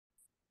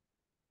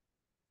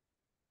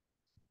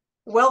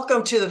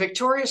Welcome to the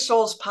Victorious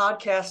Souls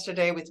podcast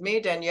today with me,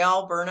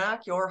 Danielle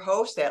Burnock, your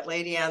host, that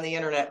lady on the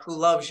internet who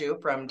loves you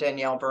from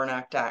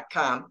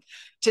danielleburnock.com.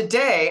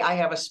 Today, I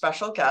have a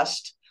special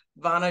guest,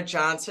 Vona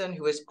Johnson,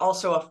 who is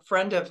also a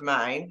friend of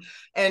mine.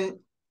 And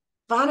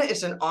Vona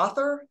is an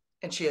author,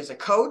 and she is a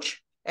coach,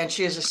 and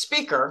she is a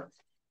speaker,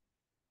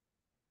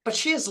 but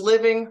she is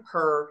living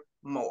her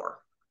more.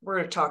 We're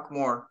going to talk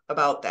more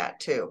about that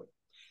too.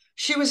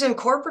 She was in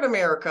corporate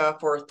America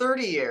for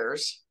 30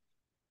 years.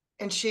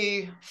 And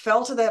she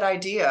fell to that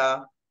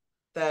idea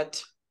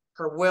that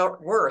her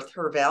worth,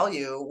 her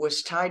value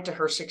was tied to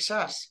her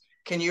success.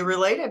 Can you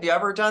relate? Have you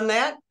ever done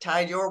that?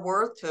 Tied your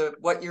worth to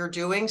what you're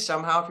doing?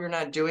 Somehow, if you're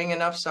not doing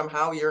enough,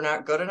 somehow you're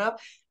not good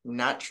enough?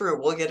 Not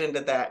true. We'll get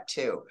into that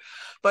too.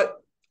 But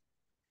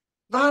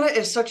Vona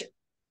is such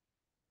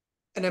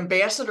an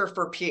ambassador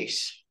for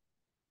peace.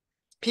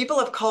 People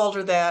have called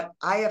her that.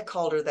 I have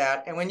called her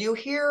that. And when you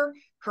hear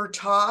her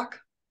talk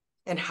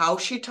and how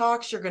she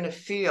talks, you're going to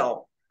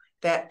feel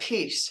that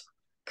peace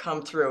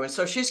come through. And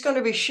so she's going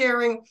to be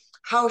sharing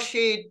how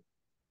she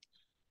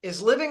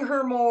is living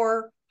her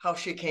more, how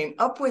she came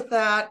up with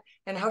that,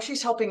 and how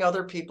she's helping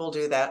other people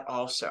do that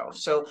also.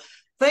 So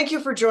thank you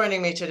for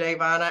joining me today,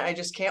 Vona. I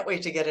just can't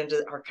wait to get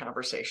into our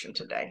conversation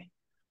today.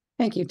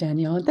 Thank you,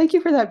 Danielle. And thank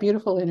you for that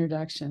beautiful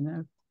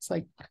introduction. It's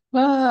like,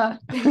 ah.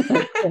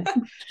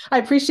 I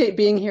appreciate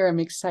being here. I'm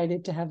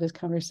excited to have this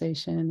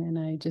conversation. And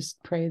I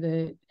just pray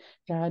that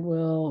God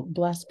will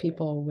bless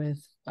people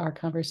with our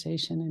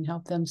conversation and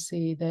help them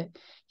see that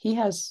He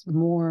has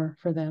more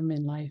for them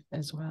in life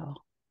as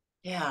well.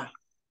 Yeah.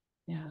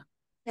 Yeah.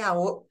 Yeah.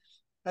 Well,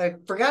 I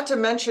forgot to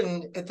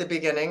mention at the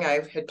beginning, I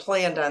had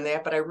planned on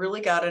that, but I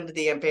really got into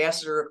the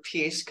ambassador of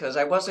peace because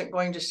I wasn't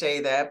going to say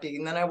that,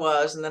 and then I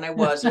was, and then I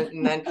wasn't.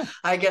 And then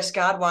I guess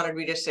God wanted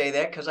me to say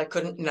that because I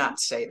couldn't not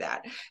say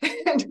that.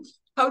 And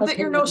how that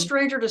you're no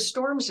stranger to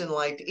storms in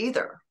life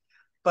either,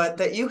 but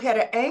that you had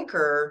an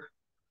anchor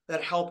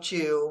that helped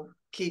you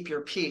keep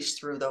your peace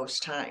through those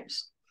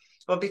times.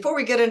 But before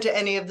we get into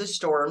any of the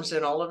storms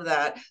and all of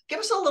that, give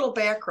us a little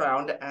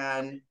background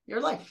on your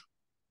life.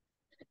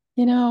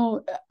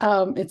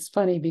 It's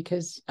funny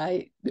because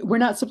we're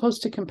not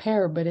supposed to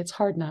compare, but it's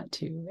hard not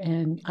to.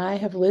 And I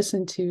have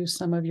listened to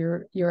some of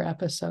your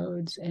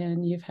episodes,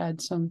 and you've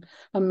had some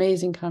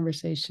amazing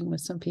conversation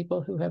with some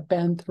people who have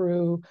been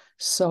through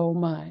so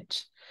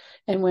much.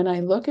 And when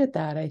I look at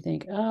that, I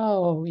think,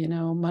 oh,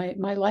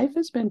 my life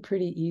has been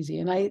pretty easy.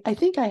 And I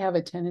think I have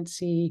a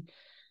tendency,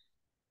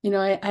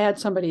 I had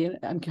somebody,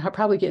 I'm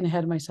probably getting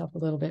ahead of myself a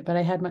little bit, but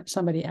I had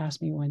somebody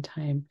ask me one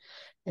time.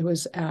 It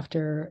was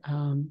after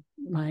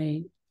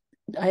I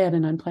had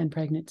an unplanned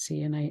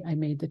pregnancy, and I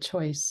made the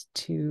choice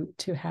to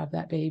have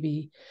that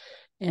baby.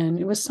 And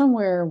it was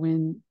somewhere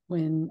when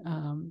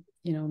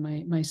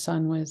my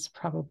son was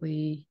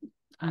probably,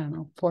 I don't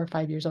know, 4 or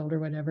 5 years old or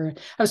whatever.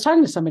 I was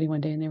talking to somebody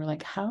one day, and they were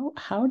like, how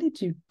did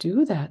you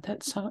do that?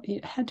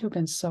 It had to have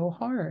been so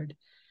hard.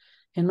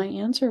 And my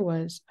answer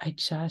was, I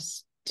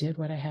just did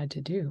what I had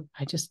to do.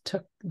 I just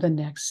took the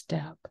next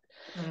step.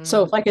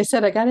 So, like I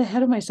said, I got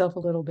ahead of myself a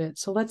little bit.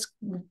 So let's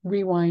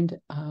rewind.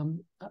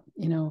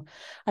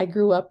 I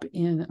grew up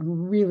in a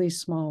really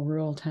small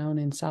rural town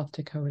in South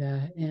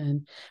Dakota,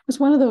 and it was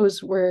one of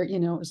those where,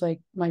 it was like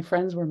my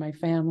friends were my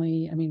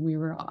family. I mean,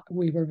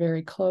 we were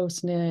very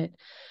close knit.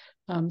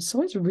 So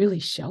I was really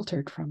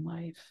sheltered from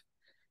life.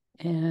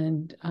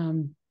 And,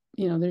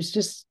 there's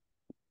just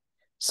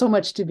so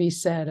much to be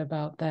said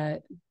about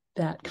that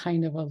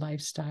kind of a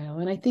lifestyle.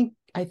 And I think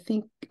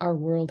our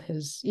world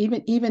has,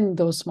 even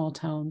those small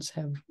towns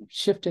have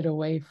shifted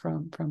away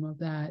from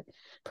that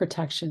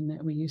protection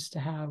that we used to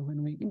have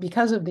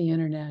because of the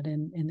internet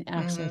and the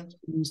access to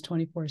news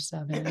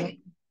 24/7.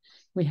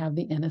 We have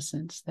the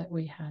innocence that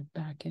we had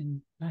back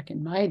in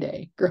my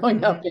day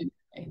growing up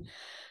anyway.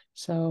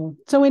 So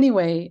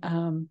anyway,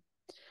 I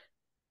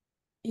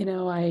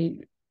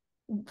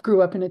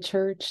grew up in a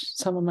church.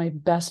 Some of my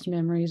best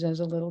memories as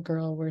a little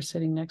girl were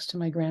sitting next to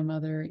my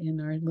grandmother in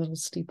our little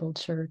steepled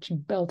church,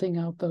 belting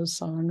out those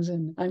songs.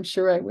 And I'm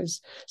sure I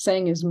was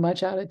saying as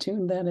much out of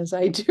tune then as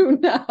I do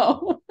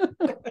now,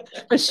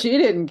 but she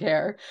didn't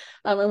care.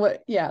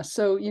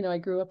 So, I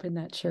grew up in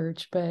that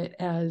church, but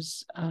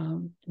as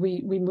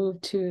we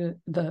moved to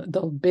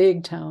the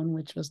big town,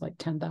 which was like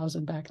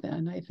 10,000 back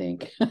then, I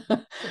think,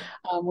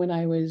 when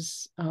I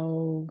was,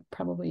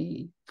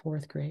 probably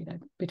fourth grade,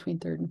 between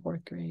third and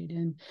fourth grade.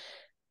 And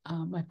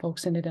my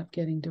folks ended up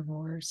getting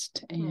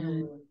divorced,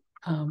 and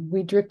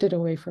we drifted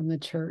away from the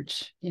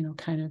church,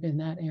 kind of in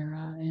that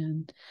era.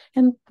 And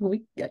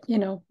we,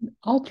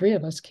 all three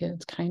of us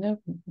kids kind of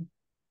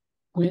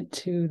went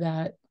to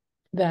that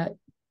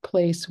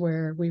place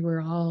where we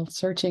were all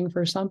searching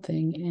for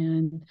something.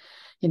 And,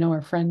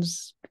 our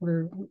friends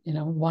were,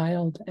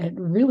 wild at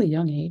really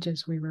young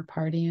ages. We were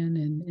partying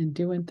and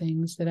doing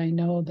things that I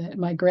know that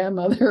my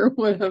grandmother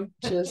would have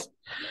just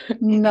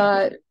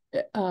not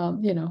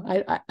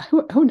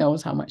who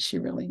knows how much she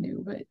really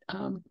knew, but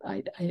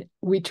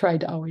we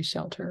tried to always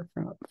shelter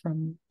her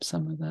from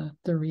some of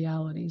the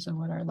realities of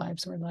what our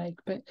lives were like.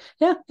 But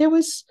yeah, it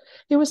was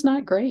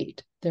not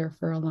great there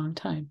for a long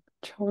time.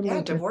 Totally Yeah,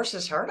 different. divorce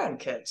is hard on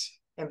kids.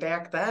 And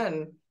back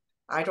then,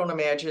 I don't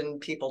imagine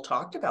people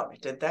talked about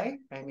it, did they?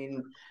 I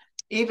mean,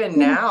 even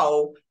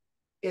now,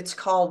 it's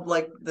called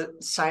like the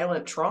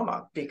silent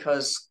trauma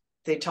because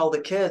they tell the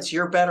kids,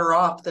 you're better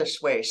off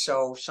this way.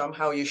 So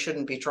somehow you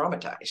shouldn't be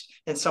traumatized.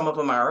 And some of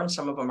them are, and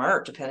some of them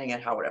aren't, depending on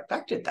how it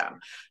affected them.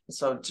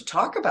 So to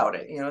talk about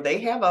it, they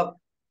have a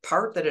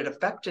part that it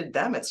affected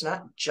them. It's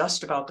not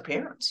just about the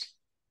parents.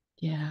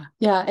 Yeah,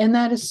 yeah, and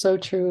that is so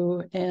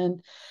true.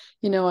 And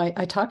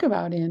I talk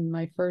about in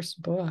my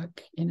first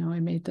book, I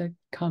made the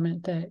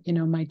comment that,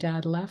 my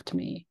dad left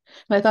me.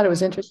 And I thought it was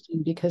Mm-hmm.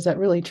 interesting because that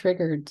really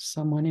triggered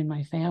someone in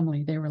my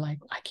family. They were like,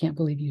 I can't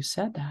believe you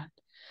said that.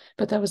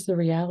 But that was the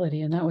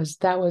reality. And that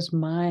was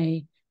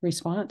my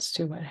response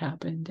to what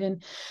happened.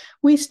 And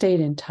we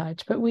stayed in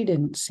touch, but we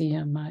didn't see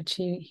him much.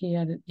 He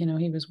had,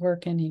 he was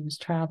working, he was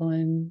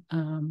traveling.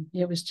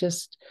 It was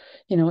just,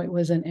 it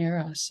was an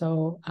era.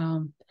 So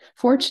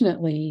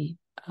fortunately,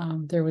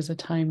 there was a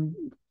time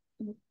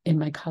in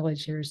my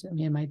college years that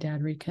me and my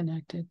dad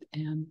reconnected,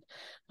 and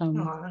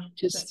Aw,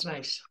 just that's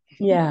nice.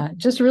 yeah,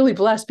 just really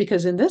blessed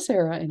because in this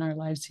era in our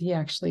lives he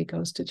actually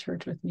goes to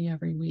church with me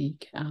every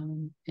week,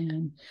 and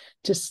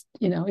just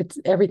it's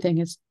everything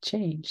has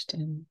changed.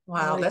 And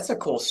Wow, that's a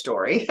cool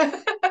story.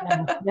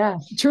 yeah, yeah,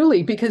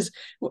 truly, because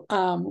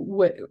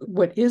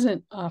what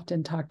isn't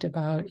often talked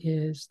about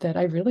is that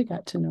I really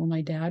got to know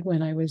my dad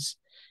when I was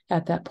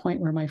at that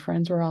point where my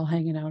friends were all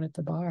hanging out at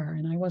the bar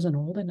and I wasn't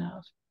old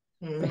enough,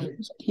 but he Mm,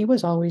 was, he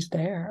was always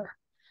there.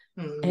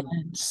 mm,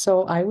 And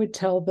so I would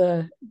tell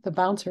the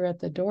bouncer at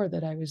the door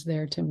that I was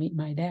there to meet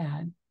my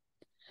dad.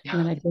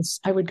 And yeah. then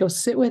I would go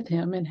sit with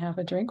him and have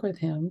a drink with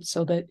him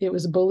so that it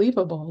was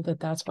believable that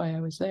that's why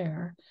I was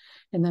there.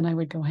 And then I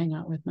would go hang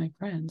out with my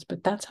friends.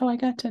 But that's how I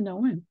got to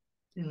know him.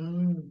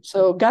 Mm,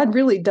 So God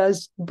really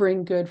does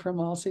bring good from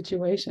all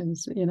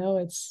situations.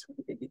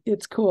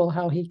 It's cool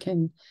how he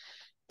can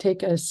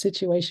take a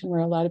situation where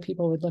a lot of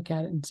people would look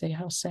at it and say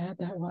how sad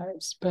that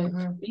was. But for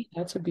mhm. me,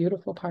 that's a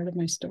beautiful part of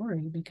my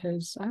story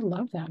because I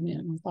love that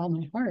man with all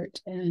my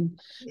heart. And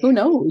who Yeah.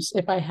 knows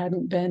if I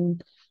hadn't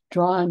been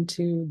drawn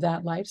to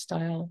that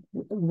lifestyle,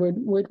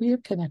 would we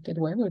have connected?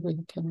 Where would we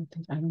have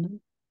connected? I don't know.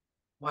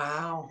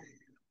 Wow.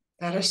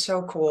 That is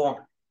so cool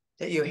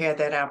that you had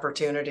that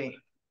opportunity.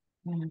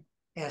 Yeah.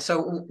 Yeah.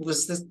 So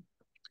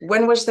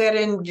when was that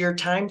in your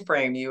time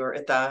frame? You were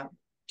at the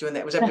doing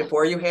that. Was that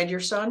before you had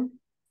your son?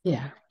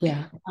 Yeah,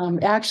 yeah.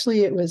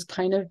 Actually, it was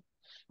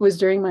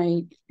during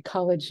my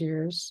college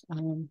years.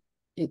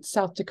 It's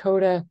South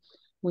Dakota.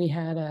 We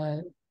had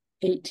a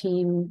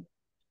 18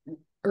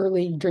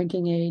 early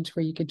drinking age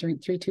where you could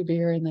drink 3-2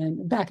 beer, and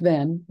then back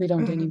then we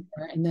don't Mhm.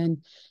 anymore. And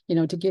then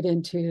to get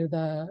into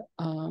the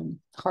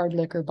hard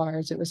liquor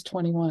bars, it was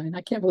 21.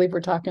 I can't believe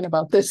we're talking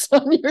about this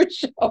on your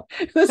show.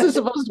 This is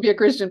supposed to be a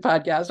Christian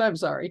podcast. I'm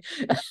sorry.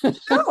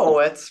 No,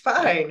 it's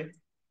fine.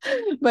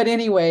 But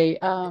anyway,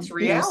 It's so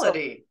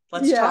reality.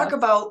 Let's yeah, talk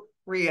about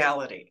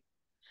reality.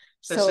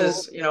 This so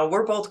is,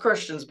 we're both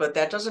Christians, but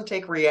that doesn't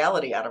take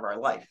reality out of our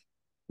life.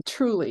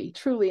 truly,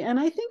 truly. And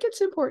I think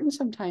it's important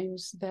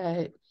sometimes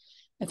that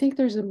I think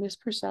there's a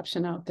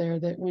misperception out there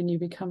that when you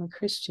become a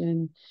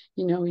Christian,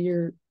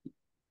 you're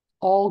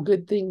all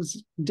good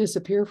things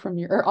disappear from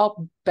your, or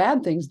all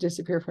bad things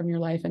disappear from your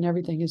life, and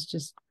everything is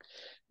just,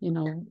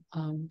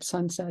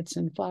 sunsets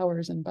and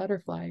flowers and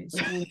butterflies.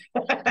 And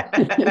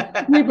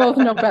we both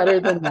know better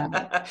than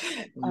that.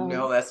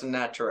 No, Um, that's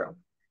not true.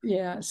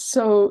 yeah.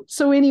 So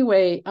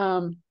anyway,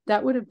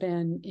 that would have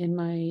been in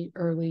my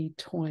early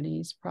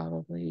 20s,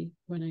 probably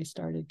when I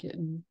started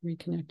getting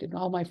reconnected.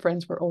 All my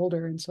friends were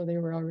older, and so they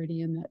were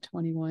already in that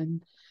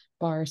 21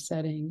 bar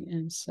setting.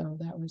 And so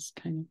that was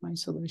kind of my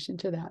solution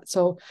to that.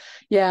 So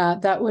yeah,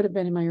 that would have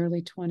been in my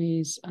early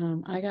 20s.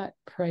 I got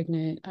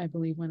pregnant, I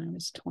believe, when I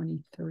was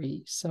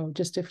 23. So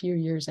just a few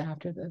years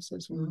after this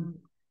is when Mm.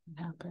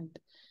 it happened.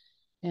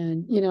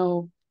 And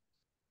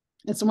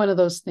it's one of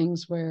those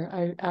things where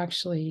I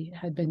actually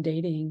had been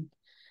dating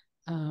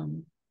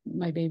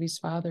my baby's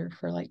father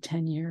for like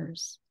 10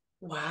 years.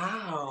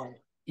 Wow.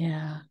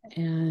 Yeah.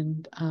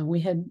 And we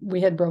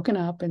had broken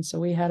up, and so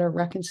we had a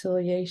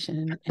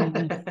reconciliation,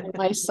 and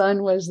my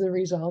son was the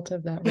result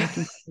of that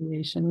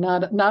reconciliation.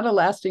 Not a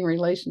lasting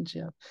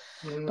relationship,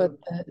 but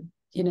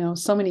Mm.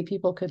 so many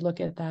people could look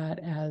at that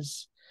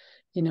as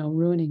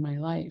ruining my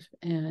life.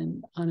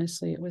 And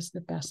honestly, it was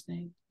the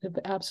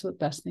absolute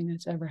best thing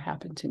that's ever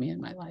happened to me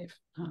in my life.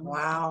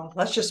 Wow.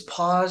 Let's just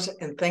pause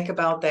and think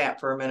about that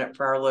for a minute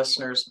for our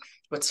listeners.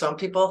 What some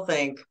people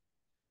think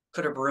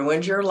could have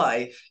ruined your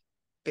life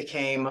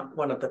became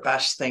one of the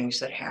best things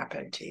that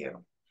happened to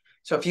you.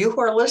 So if you who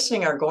are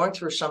listening are going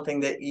through something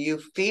that you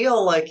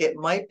feel like it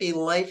might be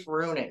life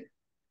ruining,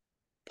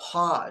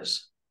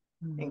 pause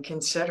Mm. and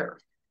consider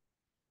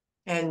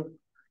and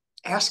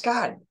ask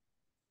God.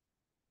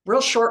 Real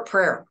short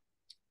prayer.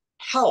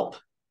 Help.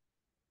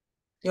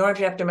 You don't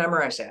have to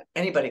memorize that.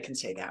 Anybody can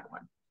say that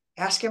one.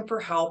 Ask him for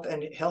help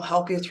and he'll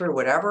help you through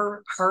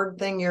whatever hard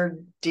thing you're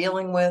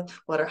dealing with,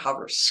 whatever,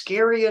 however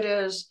scary it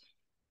is.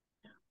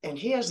 And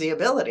he has the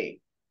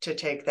ability to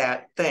take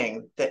that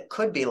thing that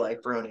could be life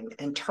ruining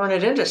and turn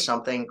it into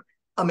something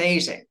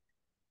amazing.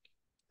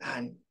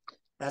 And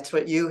that's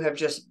what you have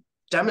just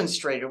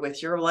demonstrated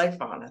with your life,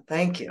 Vona.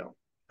 Thank you.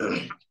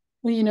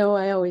 Well,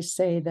 I always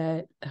say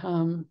that.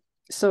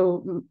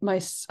 So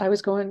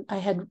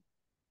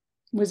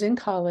was in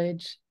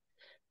college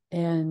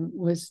and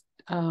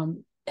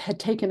had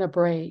taken a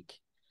break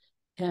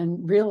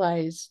and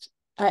realized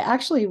I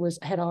actually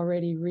had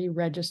already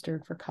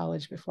re-registered for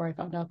college before I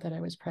found out that I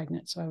was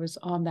pregnant. So I was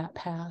on that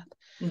path,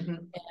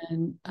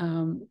 and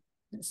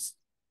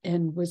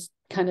was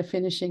kind of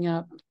finishing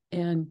up.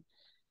 And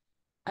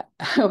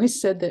I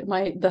always said that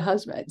the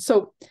husband.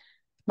 So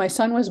my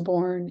son was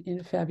born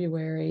in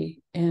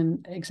February,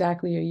 and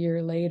exactly a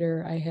year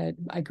later,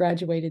 I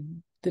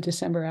graduated the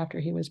December after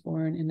he was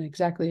born, and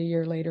exactly a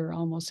year later,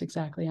 almost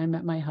exactly, I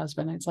met my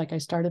husband. It's like I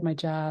started my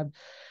job.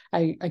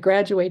 I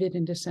graduated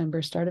in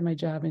December, started my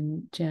job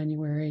in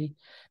January.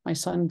 My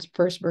son's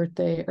first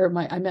birthday,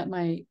 I met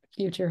my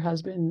future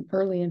husband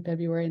early in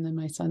February, and then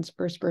my son's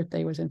first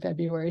birthday was in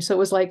February. So it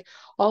was like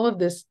all of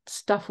this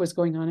stuff was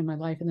going on in my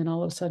life, and then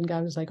all of a sudden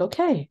God was like,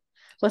 okay,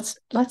 let's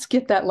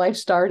get that life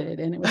started.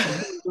 And it was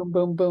like boom,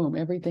 boom, boom.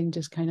 Everything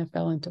just kind of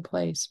fell into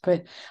place.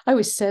 But I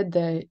always said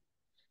that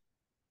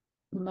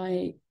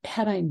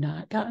had I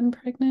not gotten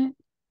pregnant,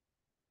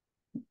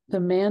 the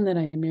man that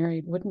I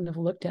married wouldn't have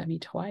looked at me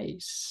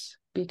twice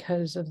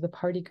because of the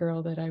party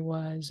girl that I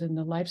was and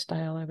the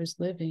lifestyle I was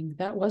living.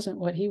 That wasn't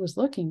what he was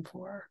looking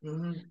for.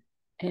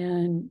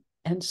 And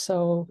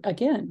so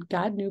again,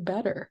 God knew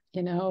better,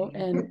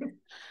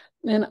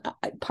 and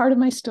part of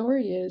my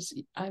story is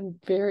I'm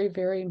very,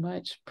 very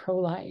much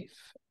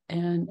pro-life.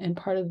 And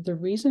part of the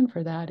reason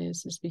for that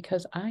is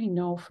because I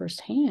know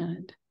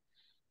firsthand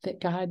that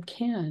God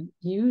can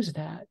use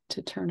that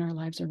to turn our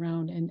lives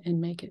around and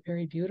make it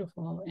very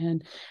beautiful.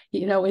 And,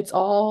 it's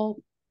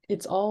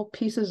all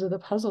pieces of the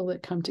puzzle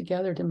that come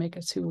together to make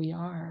us who we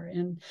are.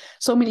 And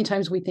so many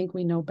times we think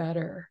we know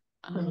better.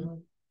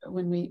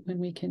 When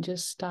we can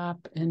just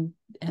stop and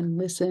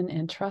listen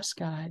and trust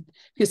God,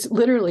 because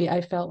literally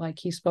I felt like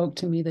he spoke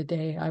to me the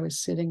day I was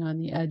sitting on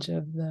the edge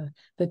of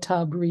the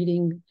tub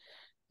reading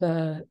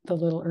the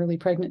little early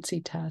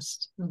pregnancy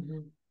test.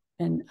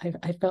 And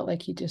I felt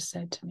like he just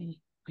said to me,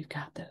 we've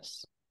got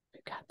this.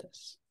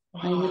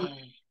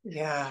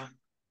 Yeah.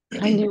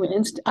 I knew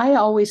I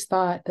always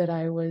thought that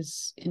I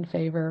was in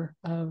favor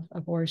of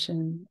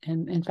abortion,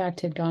 and in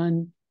fact had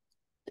gone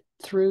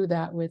through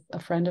that with a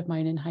friend of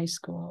mine in high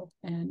school.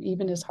 And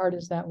even as hard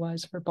as that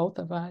was for both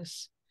of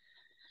us,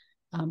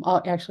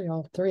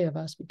 all three of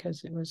us,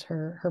 because it was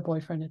her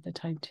boyfriend at the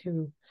time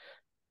too,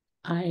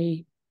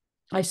 I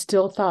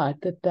still thought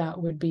that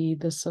would be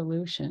the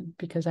solution,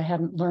 because I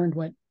hadn't learned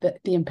what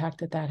the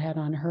impact that had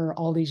on her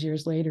all these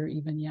years later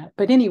even yet.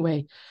 But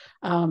anyway,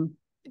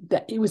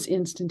 that it was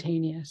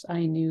instantaneous.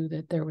 I knew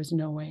that there was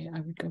no way I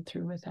would go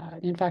through with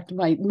that. In fact,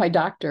 my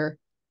doctor,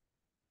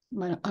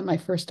 on my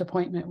first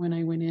appointment when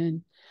I went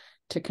in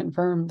to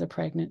confirm the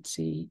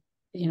pregnancy,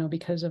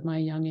 because of my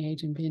young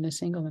age and being a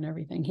single and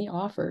everything, he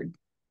offered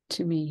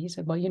to me, he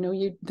said, well,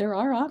 there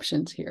are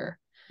options here.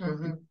 I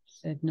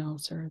said, no,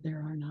 sir,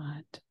 there are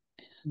not.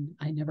 And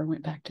I never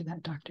went back to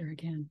that doctor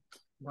again.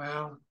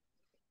 Wow.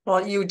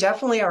 Well, you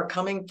definitely are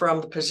coming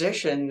from the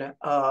position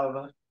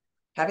of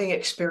having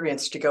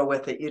experience to go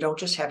with it. You don't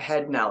just have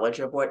head knowledge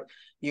of what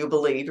you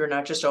believe. You're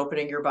not just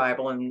opening your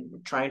Bible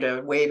and trying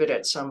to wave it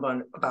at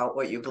someone about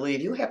what you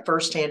believe. You have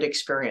firsthand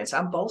experience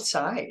on both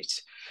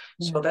sides.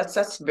 Yeah. So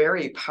that's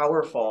very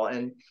powerful.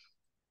 And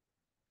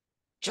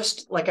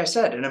just like I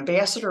said, an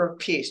ambassador of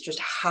peace, just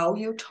how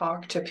you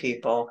talk to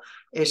people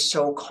is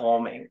so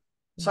calming.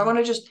 So I want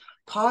to just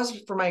pause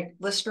for my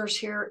listeners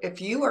here.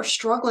 If you are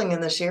struggling in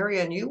this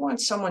area and you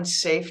want someone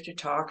safe to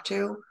talk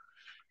to,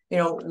 we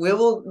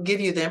will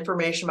give you the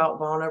information about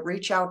Vona.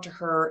 Reach out to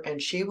her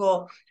and she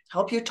will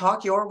help you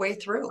talk your way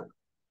through.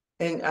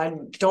 And I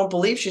don't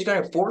believe she's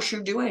going to force you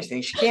to do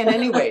anything. She can't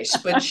anyways,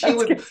 but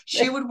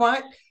she would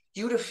want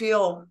you to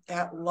feel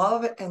that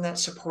love and that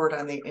support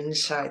on the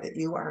inside, that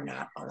you are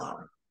not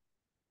alone.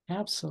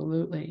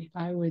 Absolutely.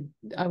 I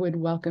would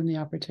welcome the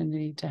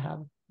opportunity to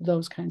have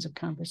those kinds of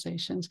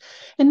conversations,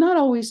 and not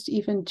always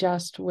even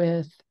just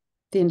with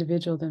the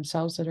individual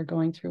themselves that are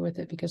going through with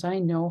it, because I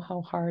know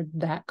how hard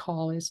that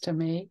call is to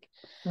make.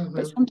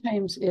 But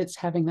sometimes it's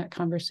having that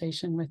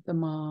conversation with the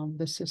mom,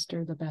 the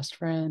sister, the best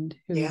friend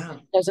who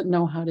doesn't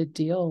know how to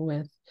deal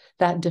with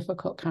that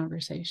difficult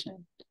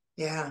conversation.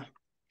 Yeah.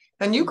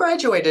 And you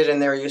graduated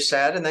in there, you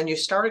said, and then you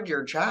started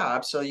your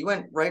job. So you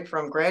went right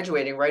from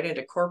graduating right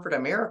into corporate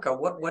America.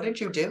 What did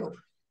you do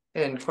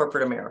in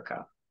corporate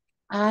America?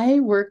 I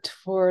worked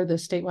for the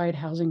statewide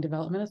housing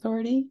development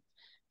authority.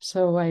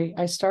 So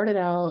I started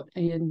out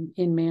in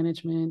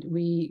management.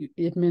 We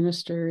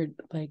administered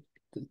like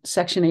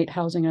Section 8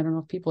 housing. I don't know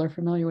if people are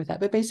familiar with that,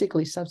 but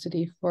basically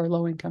subsidy for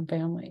low-income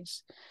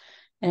families.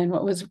 And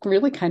what was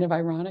really kind of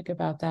ironic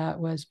about that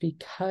was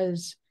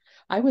because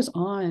I was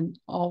on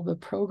all the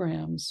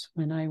programs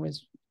when I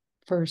was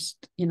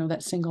first,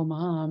 that single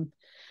mom.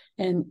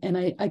 And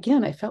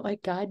I felt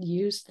like God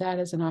used that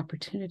as an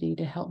opportunity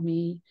to help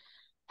me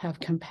have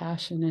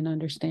compassion and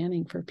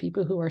understanding for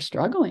people who are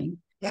struggling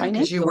Yeah,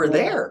 because you were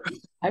financially. there.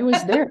 I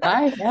was there.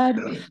 I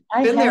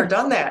Been there, had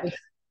done that.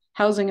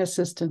 housing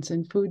assistance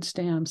and food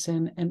stamps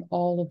and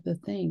all of the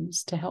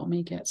things to help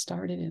me get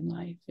started in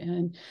life.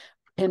 And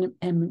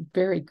am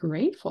very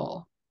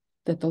grateful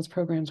that those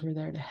programs were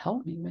there to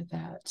help me with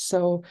that.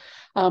 So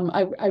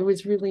I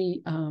was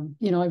really, I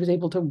was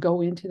able to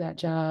go into that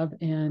job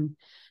and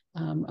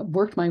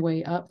worked my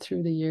way up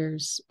through the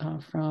years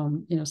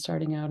from,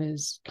 starting out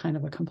as kind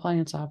of a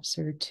compliance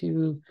officer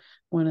to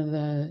one of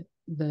the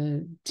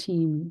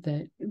team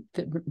that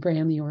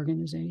ran the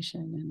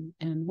organization,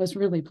 and was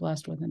really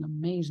blessed with an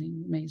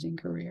amazing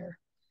career.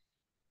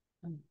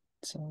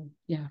 So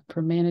yeah,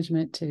 from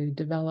management to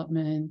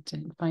development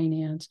and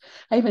finance.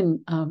 I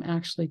even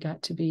actually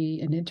got to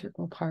be an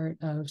integral part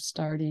of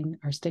starting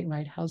our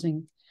statewide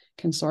housing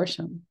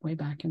consortium way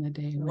back in the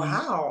day.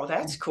 Wow,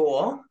 that's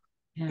cool.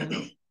 Yeah,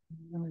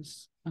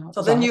 was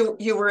so then awesome.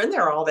 you were in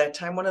there all that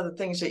time. One of the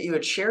things that you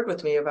had shared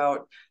with me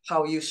about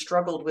how you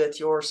struggled with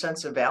your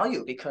sense of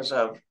value because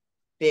of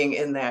being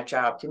in that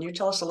job. Can you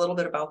tell us a little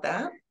bit about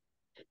that?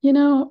 You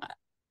know,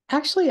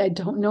 actually, I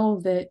don't know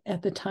that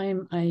at the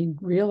time I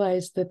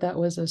realized that that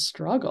was a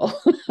struggle.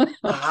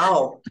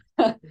 Wow.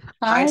 I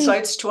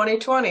Hindsight's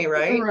 2020,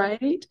 right?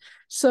 Right.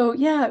 So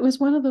yeah, it was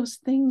one of those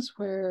things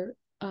where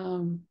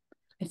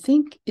I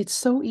think it's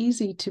so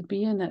easy to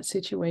be in that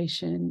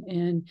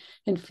situation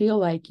and feel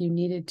like you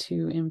needed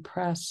to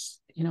impress,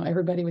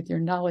 everybody with your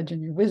knowledge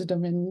and your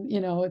wisdom. And,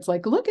 it's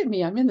like, look at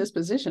me, I'm in this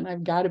position.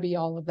 I've got to be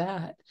all of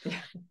that.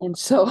 And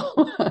so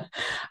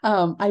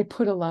I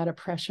put a lot of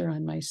pressure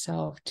on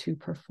myself to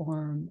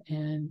perform.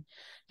 And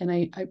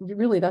I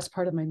really, that's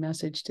part of my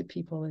message to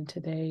people. And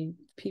today,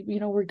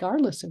 people,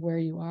 regardless of where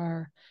you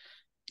are,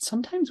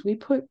 sometimes we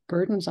put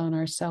burdens on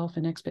ourselves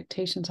and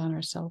expectations on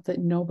ourselves that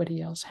nobody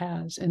else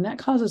has. And that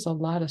causes a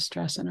lot of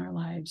stress in our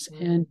lives.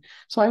 And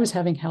so I was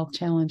having health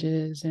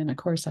challenges. And of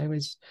course, I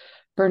was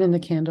burning the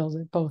candles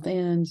at both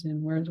ends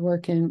and was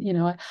working,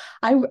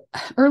 I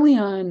early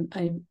on,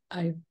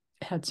 I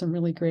had some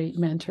really great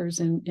mentors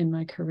in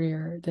my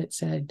career that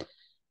said,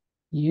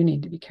 you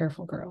need to be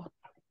careful, girl.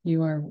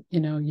 You are,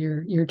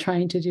 you're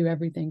trying to do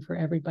everything for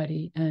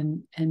everybody,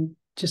 and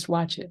just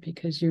watch it,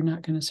 because you're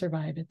not going to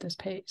survive at this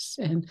pace.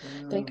 And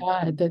thank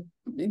God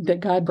that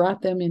God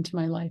brought them into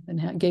my life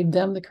and gave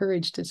them the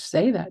courage to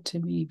say that to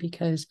me,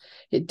 because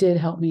it did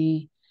help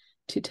me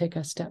to take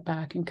a step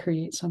back and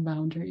create some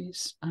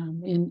boundaries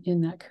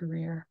in that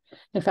career.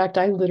 In fact,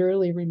 I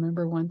literally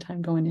remember one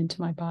time going into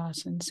my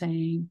boss and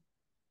saying,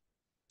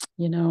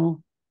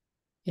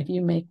 if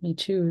you make me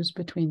choose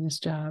between this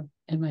job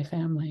and my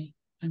family,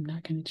 I'm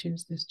not going to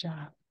choose this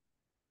job.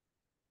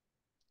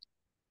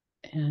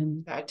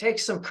 And that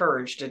takes some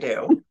courage to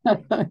do.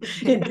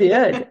 it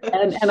did.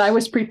 And I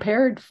was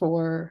prepared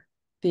for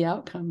the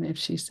outcome if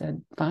she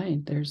said,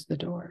 fine, there's the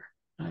door.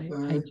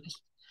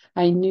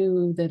 I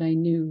knew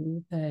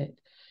that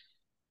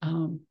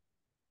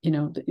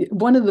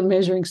one of the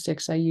measuring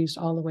sticks I used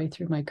all the way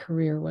through my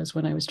career was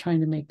when I was trying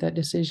to make that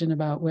decision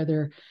about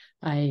whether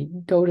I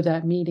go to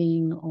that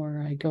meeting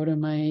or I go to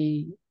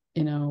my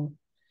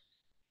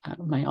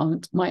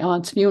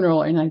aunt's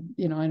funeral. And I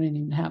didn't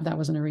even have, that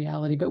wasn't a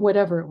reality, but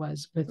whatever it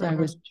was, but I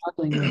was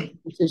struggling with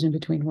the decision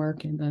between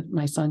work and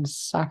my son's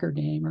soccer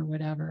game or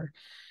whatever.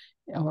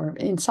 Or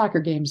in soccer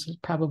games is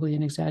probably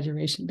an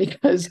exaggeration,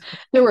 because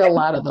there were a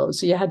lot of those,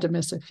 so you had to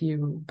miss a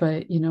few.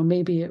 But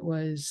maybe it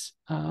was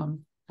I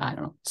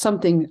don't know,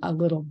 something a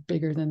little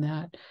bigger than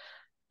that.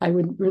 I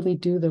would really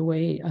do the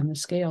weight on the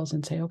scales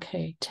and say,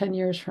 okay, 10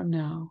 years from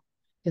now,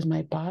 is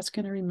my boss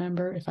going to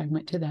remember if I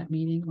went to that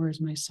meeting, or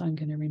is my son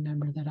going to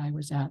remember that I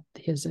was at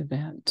his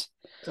event?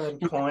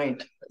 Good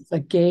point. It's a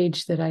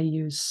gauge that I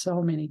use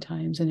so many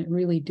times, and it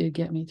really did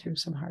get me through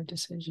some hard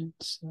decisions.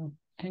 So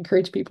I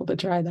encourage people to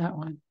try that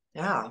one.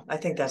 Yeah, I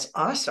think that's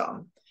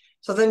awesome.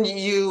 So then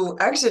you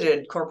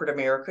exited corporate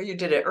America. You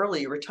did it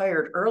early. You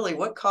retired early.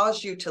 What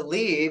caused you to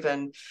leave?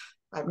 And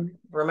I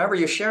remember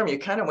you sharing, you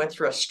kind of went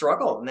through a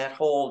struggle in that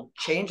whole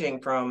changing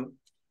from,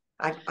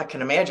 I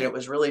can imagine it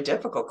was really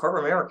difficult.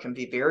 Corporate America can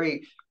be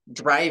very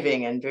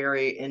driving and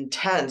very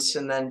intense,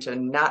 and then to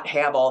not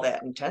have all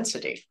that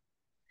intensity.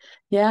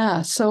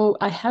 Yeah, so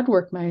I had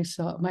worked my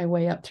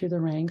way up through the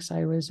ranks.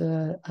 I was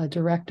a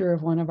director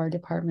of one of our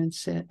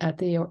departments at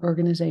the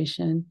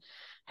organization,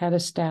 had a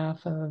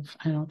staff of,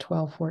 I don't know,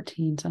 12,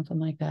 14, something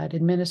like that,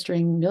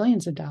 administering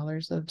millions of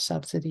dollars of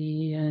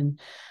subsidy, and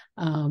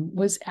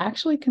was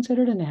actually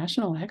considered a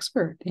national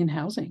expert in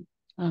housing.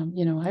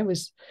 I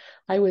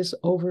was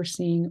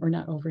overseeing, or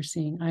not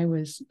overseeing, I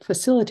was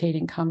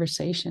facilitating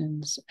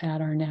conversations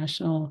at our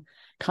national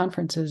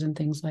conferences and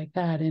things like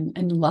that,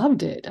 and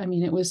loved it. I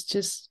mean, it was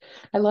just,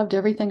 I loved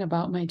everything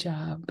about my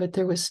job, but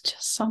there was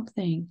just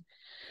something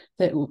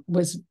that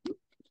was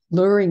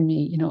luring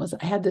me.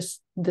 I had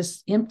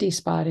this empty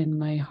spot in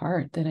my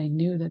heart that I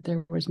knew that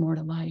there was more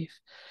to life.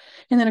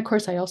 And then, of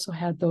course, I also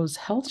had those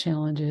health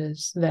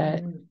challenges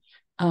that,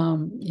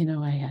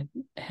 I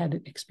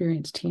had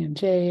experienced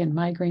TMJ and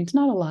migraines,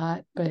 not a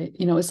lot, but,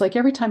 it's like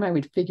every time I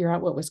would figure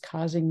out what was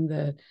causing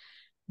the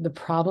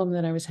problem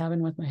that I was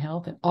having with my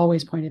health, it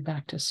always pointed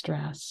back to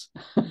stress.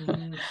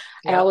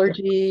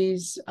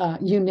 Allergies,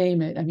 you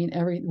name it. I mean,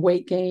 every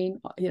weight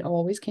gain, it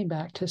always came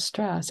back to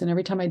stress. And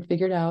every time I'd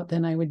figured out,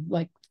 then I would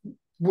like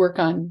work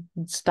on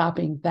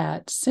stopping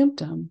that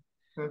symptom.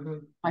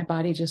 My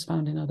body just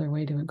found another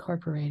way to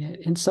incorporate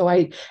it. And so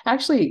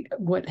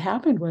what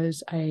happened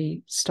was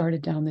I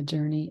started down the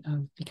journey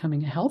of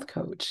becoming a health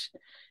coach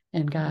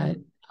and got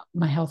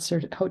my health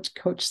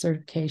coach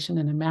certification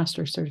and a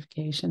master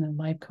certification and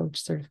life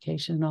coach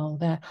certification and all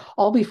of that,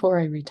 all before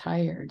I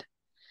retired.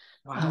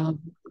 Wow.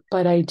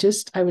 But I had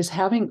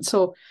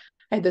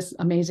this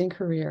amazing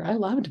career. I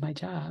loved my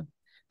job,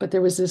 but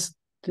there was this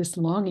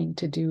longing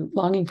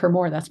for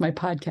more. That's my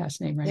podcast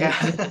name, right?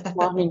 Yeah.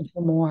 Longing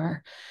for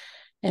more.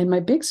 And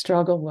my big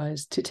struggle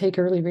was to take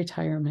early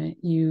retirement.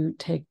 You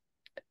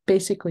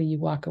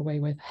walk away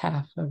with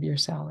half of your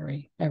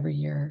salary every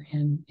year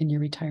in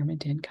your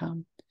retirement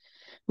income,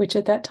 which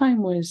at that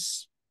time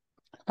was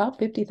about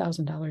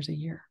 $50,000 a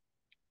year.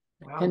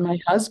 Wow. And my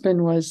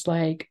husband was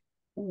like,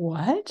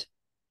 what?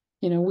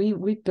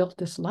 We built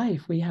this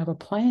life. We have a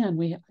plan.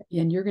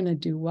 And you're going to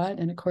do what?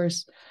 And of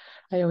course,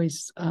 I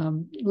always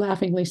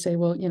laughingly say,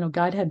 well,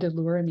 God had to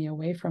lure me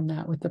away from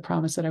that with the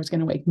promise that I was going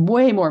to make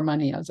way more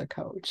money as a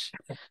coach,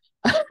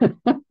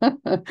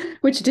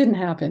 which didn't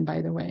happen,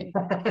 by the way.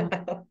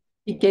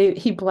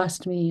 He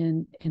blessed me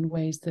in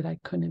ways that I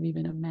couldn't have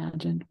even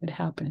imagined would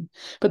happen.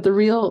 But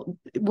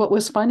what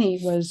was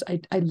funny was I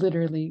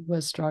literally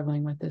was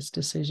struggling with this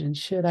decision.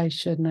 Should I,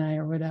 shouldn't I,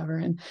 or whatever.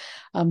 And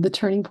the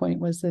turning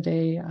point was the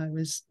day I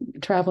was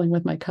traveling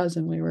with my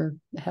cousin. We were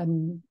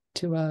heading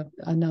to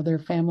another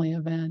family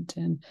event,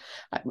 and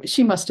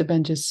she must have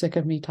been just sick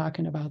of me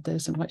talking about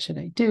this and what should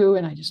I do,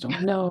 and I just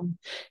don't know.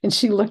 And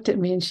she looked at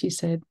me and she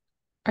said,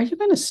 are you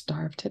going to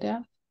starve to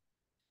death?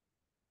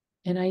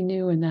 And I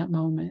knew in that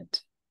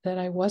moment that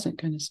I wasn't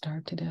going to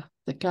starve to death,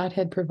 that God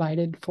had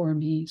provided for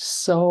me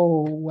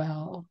so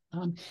well.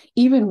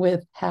 Even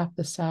with half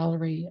the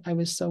salary, I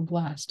was so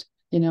blessed.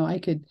 I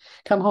could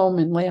come home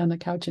and lay on the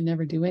couch and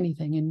never do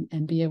anything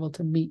and be able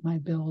to meet my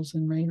bills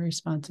and my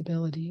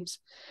responsibilities.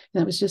 And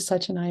that was just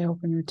such an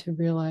eye-opener to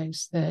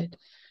realize that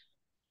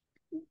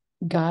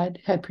God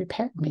had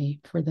prepared me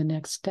for the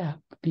next step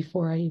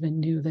before I even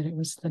knew that it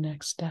was the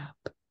next step.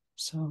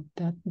 So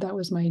that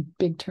was my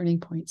big turning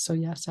point. So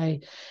yes,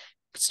 I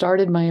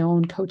started my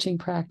own coaching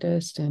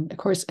practice, and of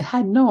course, I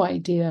had no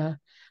idea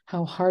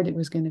how hard it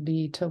was going to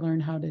be to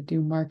learn how to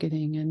do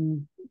marketing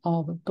and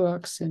all the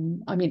books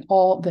and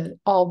all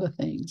the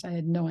things. I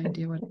had no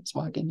idea what I was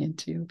walking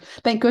into.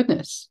 Thank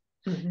goodness.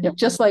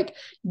 Just like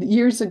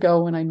years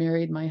ago when I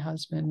married my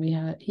husband,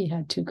 he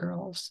had 2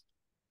 girls,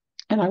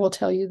 and I will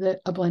tell you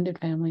that a blended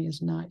family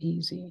is not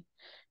easy.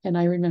 And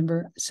I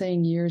remember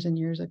saying years and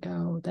years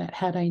ago that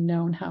had I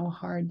known how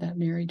hard that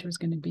marriage was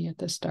going to be at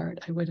the start,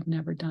 I would have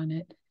never done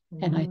it.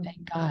 And I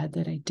thank God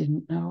that I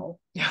didn't know.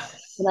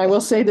 And I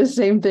will say the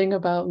same thing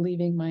about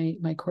leaving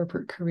my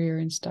corporate career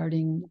and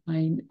starting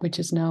which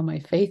is now my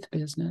faith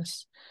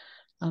business.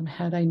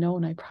 Had I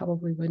known, I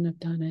probably wouldn't have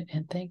done it.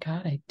 And thank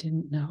God I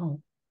didn't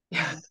know.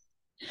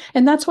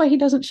 And that's why he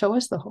doesn't show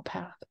us the whole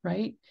path,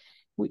 right?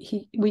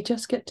 We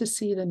just get to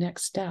see the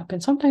next step.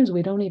 And sometimes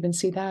we don't even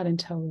see that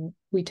until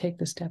we take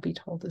the step he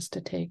told us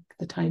to take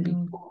the time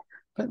before.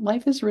 But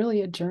life is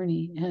really a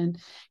journey, and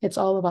it's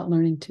all about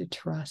learning to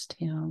trust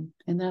him.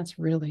 And that's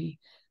really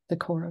the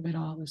core of it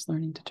all, is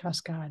learning to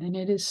trust God. And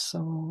it is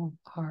so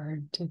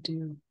hard to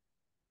do.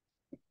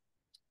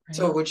 Right?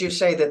 So would you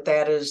say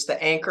that is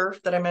the anchor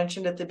that I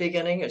mentioned at the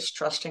beginning, is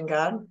trusting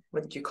God?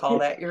 Would you call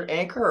that your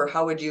anchor, or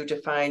how would you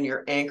define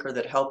your anchor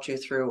that helped you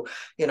through,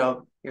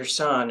 your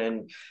son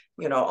and,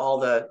 all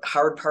the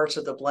hard parts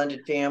of the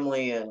blended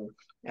family and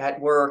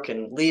at work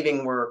and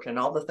leaving work and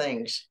all the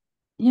things?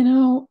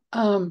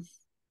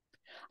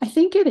 I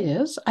think it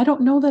is. I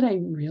don't know that I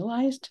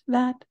realized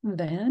that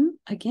then.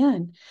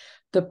 Again,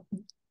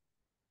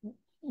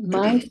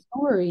 my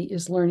story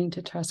is learning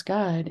to trust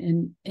God,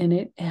 and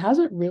it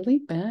hasn't really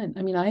been.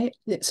 I mean,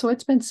 so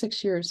it's been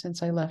 6 years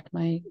since I left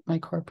my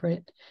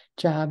corporate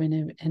job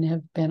and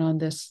have been on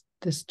this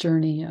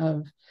journey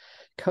of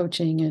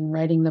coaching and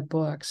writing the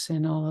books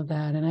and all of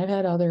that. And I've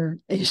had other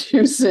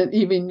issues that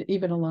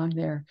even along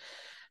there.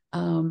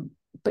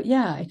 But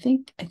yeah, I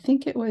think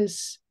it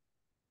was,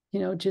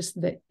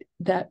 just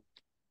that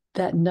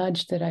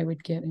nudge that I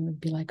would get, and would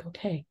be like,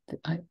 okay,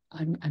 I'm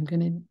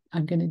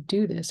gonna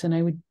do this. And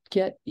I would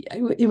get,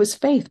 it was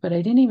faith, but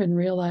I didn't even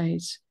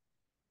realize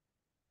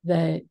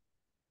that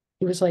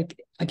it was like,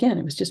 again,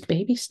 it was just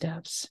baby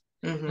steps,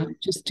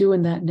 just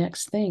doing that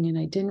next thing. And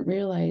I didn't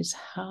realize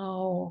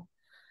how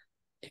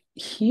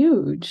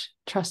huge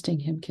trusting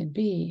him can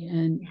be.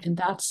 And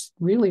that's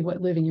really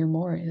what living your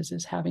more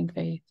is having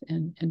faith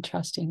and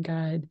trusting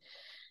God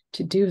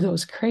to do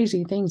those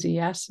crazy things he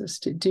asks us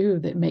to do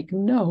that make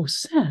no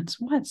sense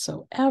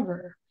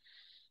whatsoever.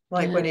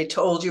 Like when he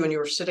told you when you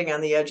were sitting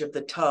on the edge of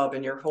the tub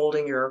and you're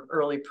holding your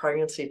early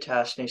pregnancy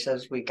test and he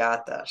says, we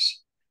got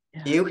this.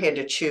 Yeah. You had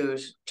to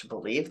choose to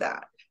believe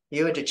that.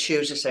 You had to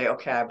choose to say,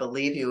 okay, I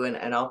believe you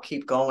and I'll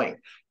keep going.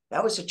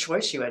 That was a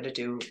choice you had to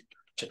do,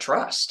 to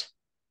trust.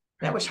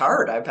 That was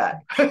hard, I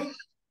bet.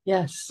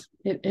 Yes,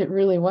 it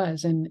really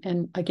was.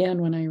 And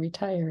again, when I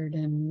retired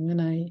and when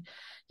I,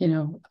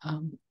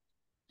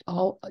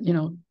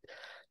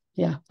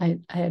 I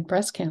had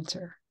breast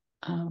cancer.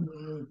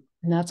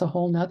 And that's a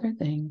whole nother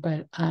thing.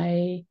 But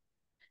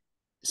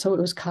so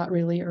it was caught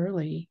really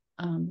early,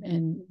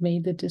 and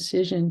made the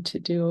decision to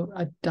do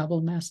a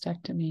double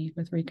mastectomy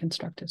with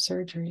reconstructive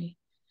surgery,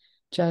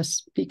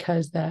 just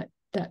because that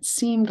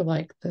seemed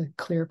like the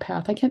clear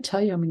path. I can't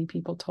tell you how many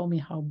people told me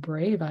how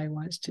brave I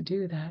was to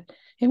do that.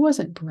 It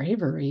wasn't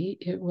bravery.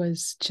 It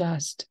was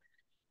just,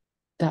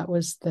 that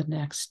was the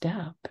next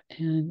step.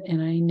 And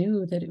I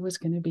knew that it was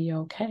going to be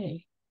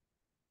okay.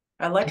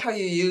 I like how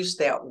you used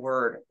that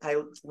word.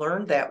 I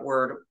learned that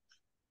word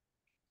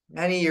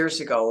many years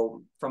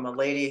ago from a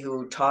lady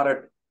who taught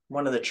at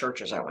one of the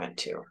churches I went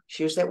to.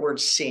 She used that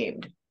word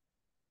seemed.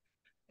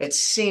 It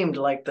seemed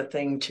like the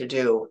thing to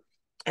do.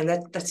 And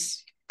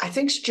that's, I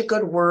think, such a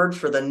good word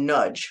for the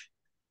nudge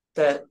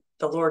that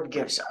the Lord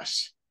gives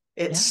us.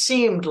 It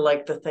seemed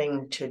like the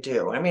thing to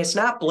do. I mean, it's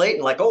not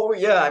blatant, like, oh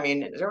yeah. I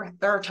mean,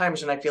 there are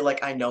times when I feel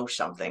like I know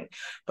something,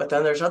 but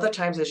then there's other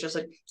times it's just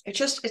like,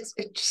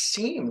 it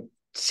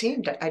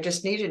seemed, I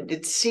just needed,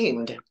 it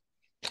seemed.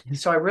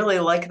 So I really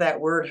like that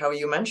word, how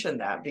you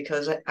mentioned that,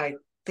 because I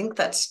think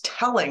that's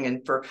telling.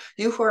 And for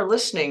you who are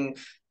listening,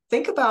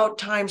 think about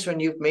times when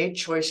you've made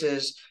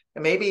choices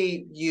and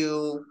maybe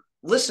you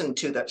listened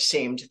to that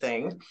seemed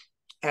thing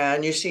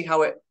and you see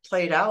how it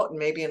played out. And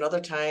maybe another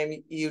time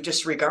you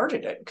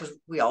disregarded it, because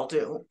we all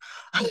do.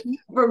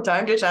 From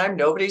time to time,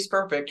 nobody's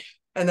perfect.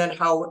 And then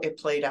how it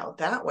played out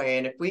that way.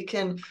 And if we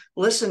can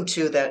listen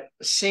to that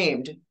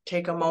seemed,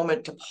 take a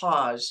moment to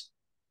pause,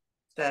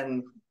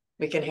 then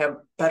we can have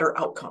better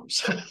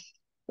outcomes.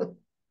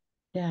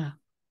 Yeah.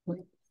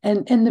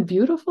 And the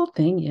beautiful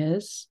thing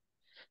is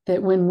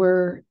that when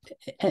we're,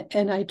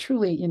 and I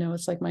truly,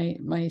 it's like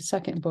my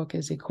second book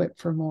is Equipped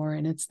for More,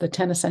 and it's the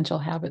 10 essential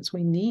habits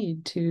we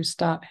need to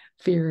stop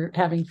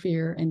having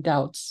fear and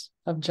doubts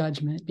of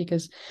judgment,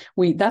 because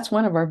that's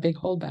one of our big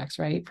holdbacks,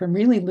 right? From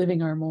really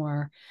living our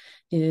more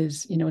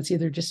is, it's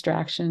either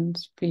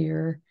distractions,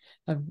 fear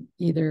of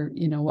either,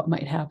 what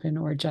might happen,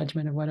 or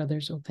judgment of what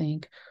others will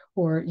think,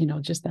 or,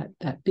 just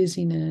that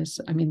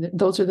busyness. I mean,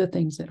 those are the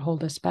things that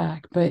hold us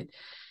back. But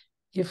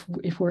if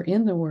we're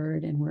in the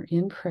Word and we're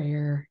in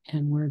prayer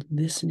and we're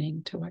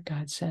listening to what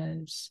God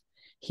says,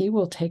 He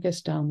will take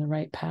us down the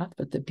right path.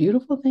 But the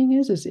beautiful thing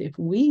is if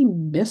we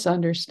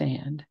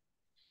misunderstand,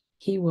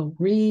 He will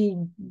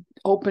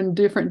reopen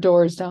different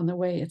doors down the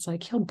way. It's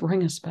like He'll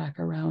bring us back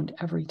around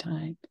every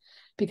time,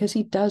 because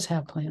He does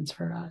have plans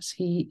for us.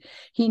 He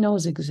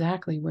knows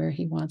exactly where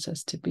He wants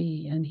us to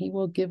be, and He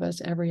will give us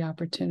every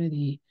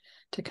opportunity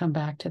to come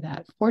back to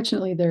that.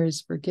 Fortunately, there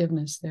is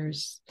forgiveness.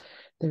 There's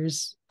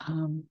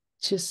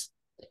just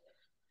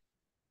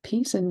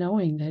peace in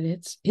knowing that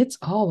it's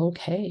all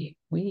okay.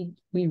 We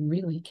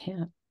really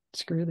can't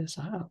screw this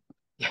up.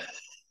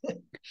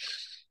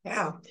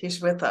 Yeah,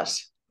 He's with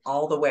us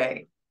all the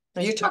way.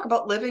 Now you talk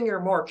about living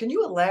your more. Can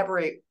you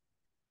elaborate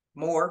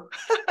more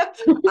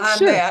on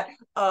Sure. that,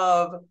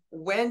 of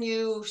when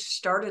you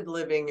started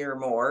living your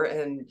more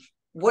and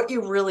what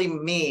you really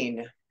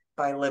mean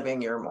by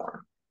living your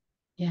more?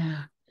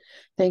 Yeah.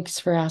 Thanks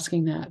for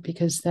asking that,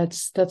 because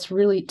that's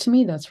really, to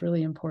me, that's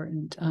really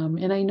important.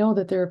 And I know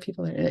that there are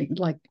people that are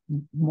like,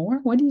 more?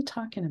 What are you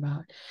talking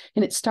about?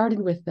 And it started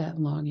with that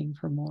longing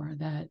for more,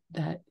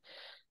 that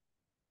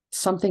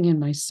something in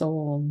my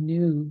soul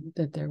knew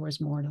that there was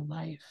more to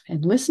life,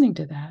 and listening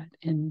to that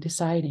and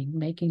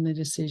making the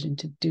decision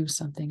to do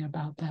something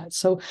about that.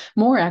 So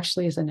more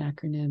actually is an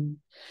acronym.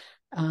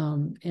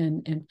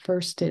 And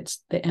first,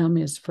 it's the M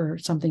is for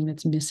something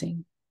that's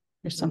missing.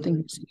 There's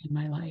something missing in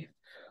my life.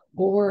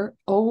 Or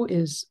O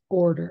is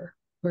order,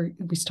 where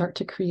we start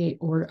to create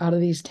order out of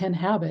these 10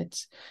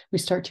 habits. We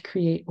start to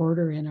create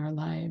order in our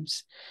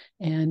lives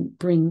and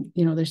bring,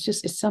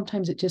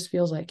 sometimes it just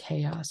feels like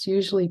chaos.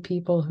 Usually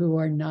people who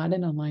are not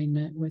in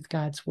alignment with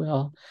God's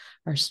will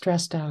are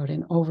stressed out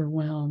and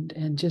overwhelmed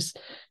and just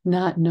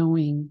not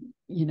knowing,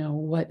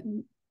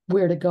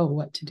 where to go,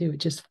 what to do. It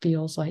just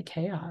feels like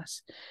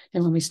chaos.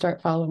 And when we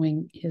start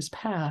following His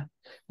path,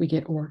 we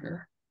get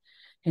order.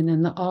 And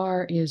then the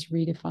R is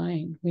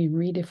redefine. We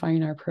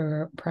redefine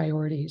our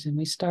priorities, and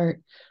we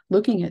start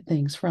looking at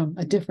things from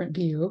a different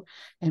view,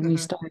 and we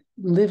start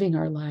living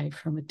our life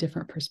from a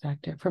different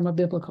perspective, from a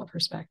biblical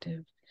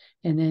perspective.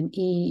 And then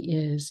E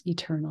is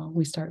eternal.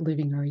 We start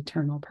living our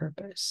eternal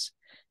purpose.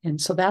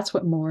 And so that's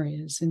what more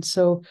is. And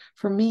so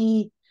for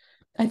me,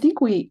 I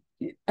think we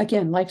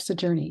again, life's a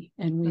journey,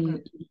 and Mm-hmm.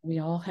 we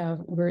all have,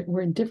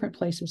 we're in different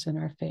places in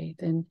our faith,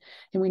 and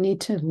we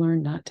need to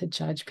learn not to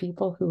judge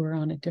people who are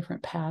on a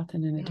different path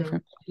and in a Mm-hmm.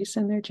 different place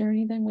in their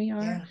journey than we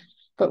are. Yeah.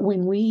 But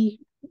when we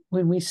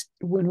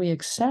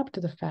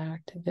accept the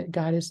fact that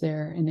God is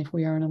there, and if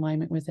we are in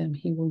alignment with him,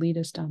 he will lead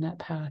us down that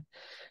path,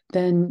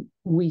 then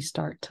we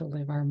start to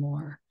live our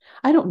more.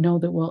 I don't know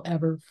that we'll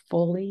ever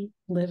fully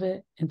live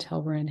it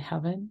until we're in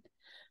heaven,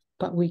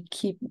 but we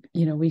keep,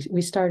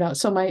 we start out.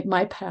 So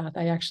my path,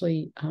 I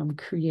actually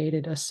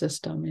created a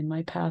system, and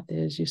my path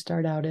is, you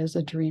start out as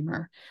a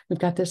dreamer. We've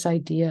got this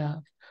idea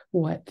of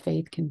what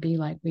faith can be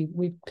like.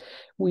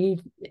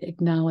 We've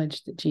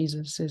acknowledged that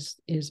Jesus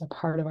is a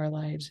part of our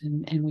lives,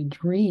 and we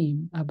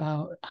dream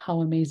about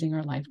how amazing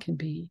our life can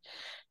be.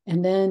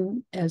 And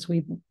then as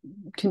we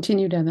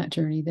continue down that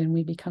journey, then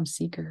we become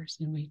seekers,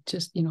 and we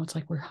just, it's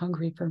like we're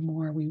hungry for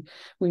more. We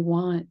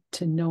want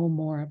to know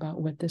more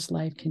about what this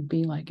life can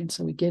be like. And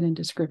so we get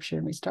into scripture,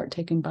 and we start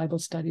taking Bible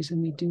studies,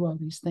 and we do all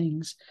these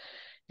things.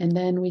 And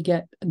then we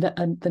get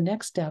the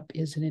next step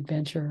is an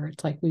adventure.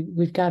 It's like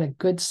we've got a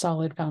good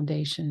solid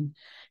foundation,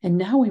 and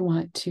now we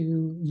want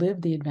to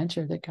live the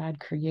adventure that God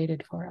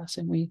created for us.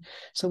 And we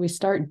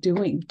start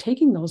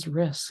taking those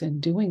risks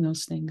and doing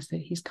those things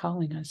that he's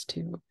calling us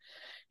to.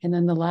 And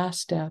then the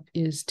last step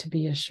is to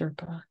be a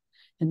Sherpa.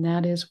 And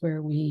that is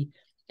where we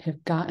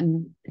have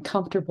gotten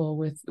comfortable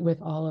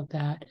with all of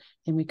that.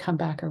 And we come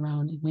back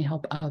around, and we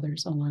help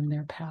others along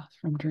their path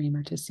from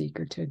dreamer to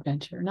seeker to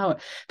adventure. Now,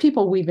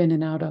 people weave in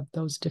and out of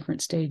those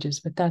different stages,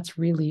 but that's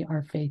really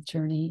our faith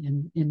journey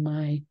in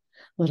my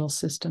little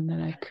system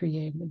that I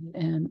created.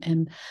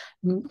 And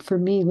for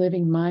me,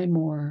 living my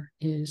more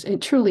is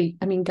it truly,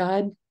 I mean,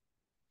 God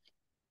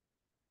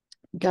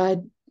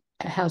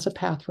has a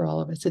path for all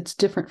of us. It's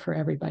different for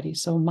everybody.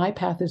 So my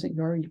path isn't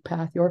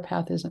your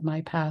path isn't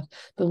my path.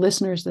 The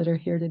listeners that are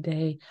here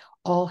today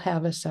all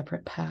have a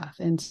separate path.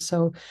 And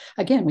so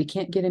again, we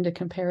can't get into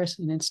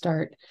comparison and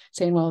start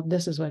saying, well,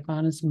 this is what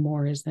Vona's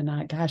more is than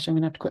not. Gosh, I'm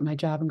going to have to quit my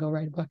job and go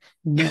write a book.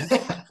 No.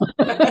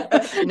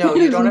 No,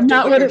 you don't have to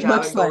not quit what your it job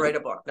looks and go like. write a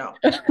book. No.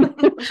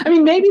 I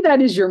mean, maybe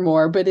that is your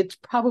more, but it's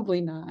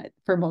probably not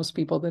for most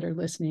people that are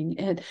listening.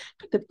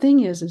 But the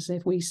thing is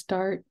if we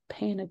start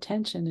paying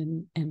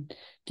attention and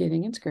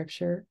getting in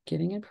scripture,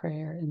 getting in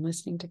prayer, and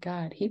listening to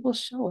God, he will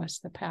show us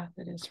the path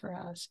that is for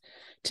us.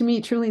 To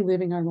me, truly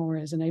living our more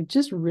is, and I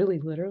just really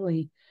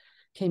literally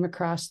came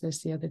across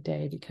this the other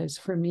day, because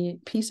for me,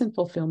 peace and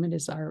fulfillment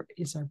is our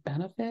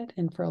benefit.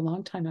 And for a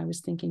long time, I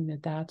was thinking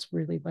that that's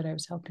really what I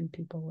was helping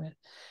people with.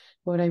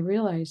 What I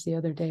realized the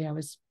other day, I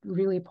was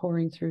really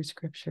pouring through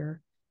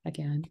scripture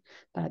again.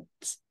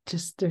 That's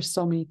just, there's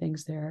so many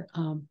things there.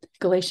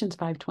 Galatians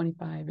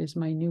 5:25 is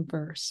my new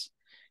verse.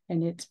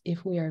 And it's,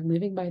 if we are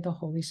living by the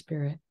Holy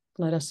Spirit,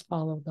 let us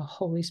follow the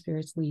Holy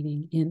Spirit's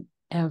leading in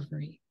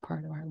every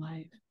part of our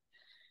life.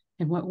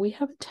 And what we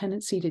have a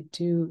tendency to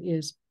do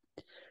is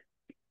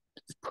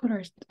put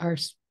our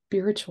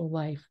spiritual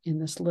life in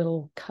this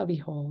little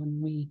cubbyhole,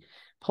 and we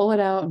pull it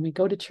out, and we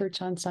go to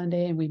church on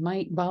Sunday, and we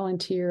might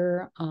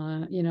volunteer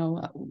on,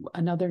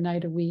 another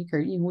night a week,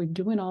 or, we're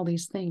doing all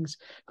these things,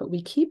 but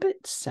we keep it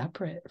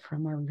separate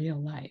from our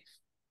real life.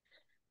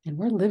 And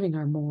we're living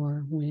our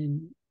more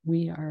when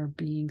we are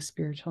being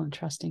spiritual and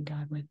trusting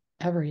God with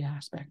every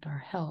aspect, our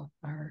health,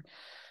 our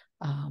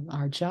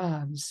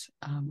jobs,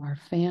 our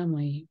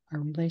family, our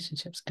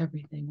relationships,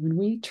 everything. When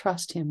we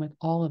trust him with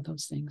all of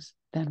those things,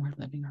 then we're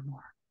living our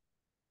more.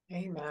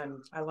 Amen.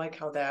 I like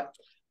how that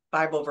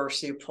Bible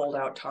verse you pulled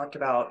out talked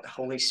about the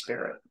Holy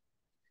Spirit.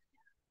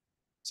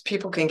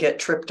 People can get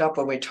tripped up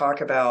when we talk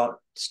about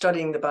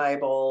studying the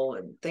Bible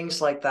and things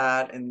like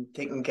that, and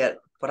they can get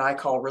what I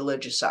call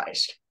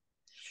religiousized.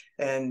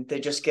 And they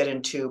just get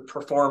into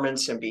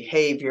performance and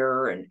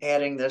behavior and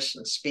adding this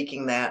and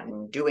speaking that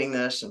and doing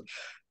this.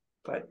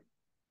 But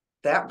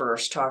that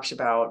verse talks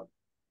about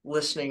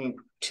listening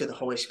to the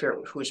Holy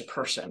Spirit, who is a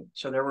person.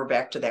 So there we're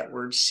back to that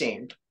word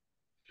seemed,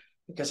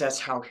 because that's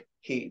how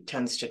he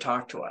tends to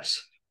talk to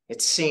us.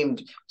 It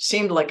seemed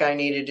like I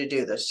needed to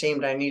do this,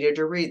 seemed I needed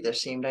to read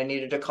this, seemed I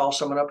needed to call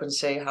someone up and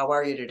say, how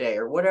are you today?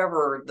 Or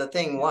whatever the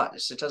thing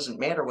was. It doesn't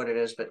matter what it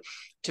is, but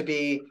to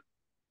be,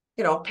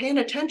 paying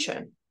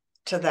attention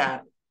to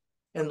that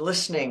and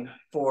listening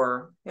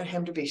for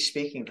him to be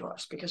speaking to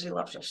us, because he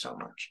loves us so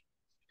much.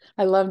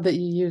 I love that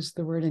you used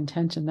the word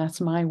intention. That's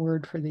my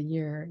word for the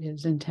year,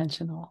 is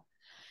intentional.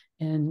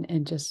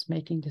 And just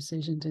making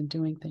decisions and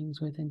doing things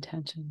with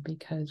intention,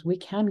 because we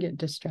can get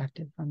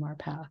distracted from our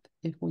path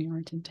if we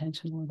aren't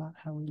intentional about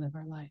how we live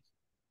our life.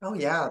 Oh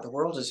yeah, the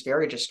world is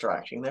very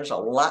distracting. There's a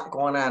lot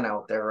going on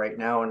out there right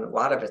now, and a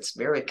lot of it's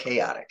very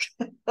chaotic.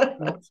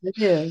 Yes, it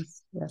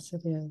is. Yes,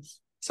 it is.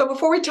 So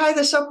before we tie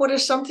this up, what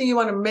is something you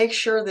want to make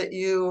sure that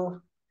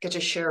you get to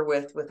share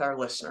with our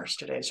listeners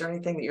today? Is there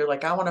anything that you're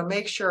like, I want to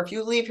make sure, if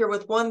you leave here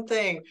with one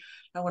thing,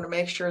 I want to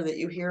make sure that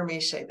you hear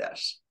me say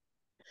this?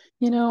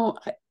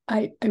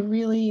 I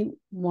really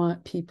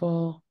want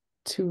people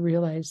to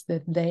realize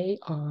that they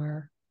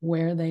are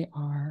where they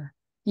are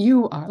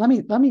You are. Let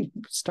me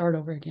start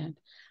over again.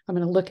 I'm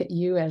going to look at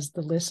you as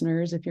the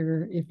listeners. If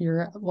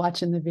you're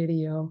watching the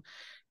video,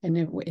 and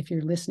if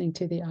you're listening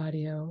to the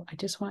audio, I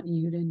just want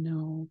you to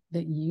know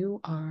that you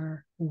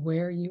are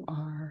where you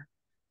are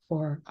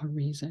for a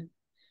reason.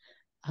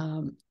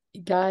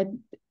 God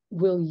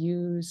will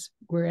use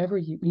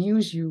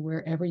you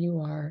wherever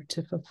you are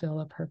to fulfill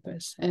a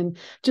purpose. And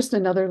just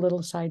another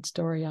little side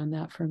story on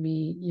that for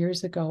me.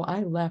 Years ago,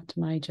 I left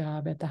my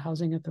job at the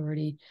housing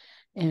authority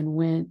and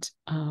went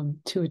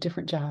to a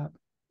different job.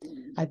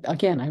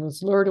 I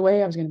was lured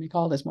away. I was going to make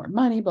all this more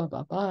money, blah,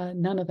 blah, blah.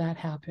 None of that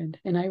happened.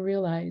 And I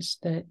realized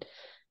that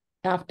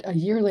after a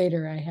year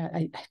later,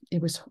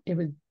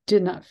 it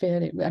did not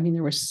fit.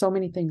 There were so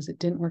many things that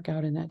didn't work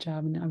out in that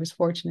job. And I was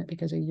fortunate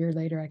because a year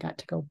later, I got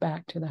to go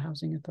back to the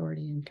housing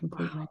authority and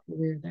complete my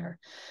career there.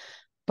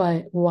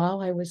 But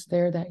while I was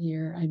there that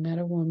year, I met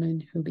a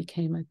woman who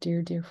became a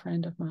dear, dear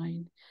friend of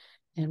mine.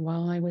 And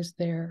while I was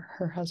there,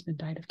 her husband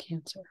died of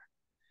cancer.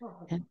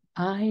 And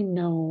I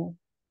know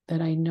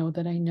that I know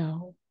that I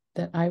know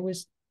that I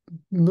was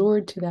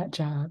lured to that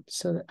job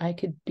so that I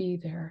could be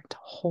there to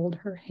hold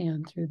her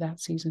hand through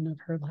that season of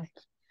her life.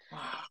 Wow.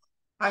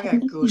 I got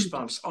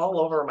goosebumps all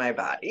over my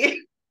body.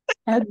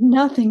 Had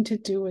nothing to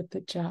do with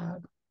the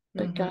job,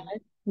 but God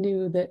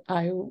knew that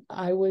I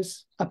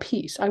was a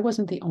piece. I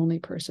wasn't the only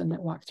person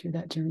that walked through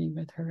that journey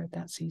with her at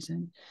that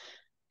season.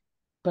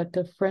 But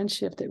the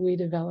friendship that we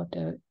developed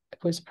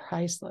was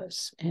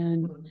priceless.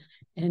 And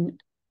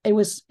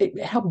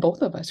it helped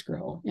both of us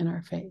grow in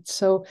our faith.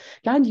 So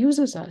God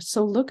uses us.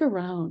 So look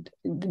around.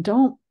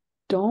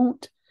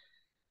 Don't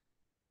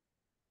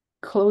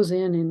close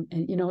in and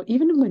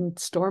even when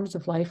storms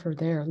of life are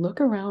there,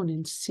 look around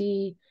and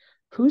see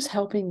who's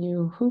helping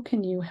you, who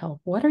can you help,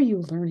 what are you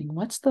learning,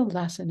 what's the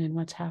lesson in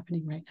what's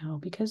happening right now,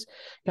 because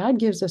God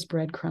gives us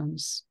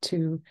breadcrumbs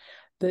to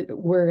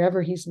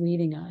wherever he's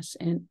leading us,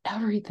 and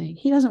everything,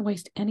 he doesn't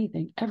waste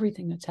anything.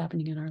 Everything that's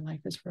happening in our life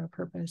is for a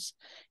purpose,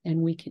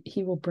 and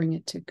he will bring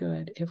it to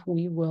good if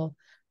we will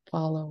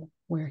follow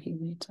where he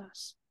leads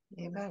us.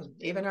 Amen.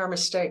 Even our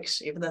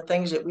mistakes, even the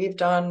things that we've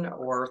done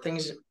or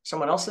things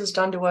someone else has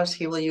done to us,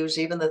 he will use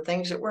even the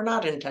things that were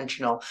not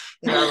intentional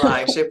in our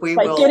lives. If we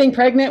like getting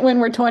pregnant when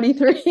we're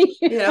 23.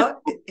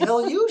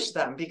 He'll use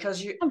them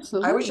because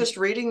Absolutely. I was just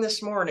reading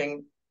this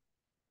morning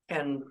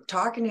and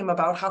talking to him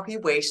about how he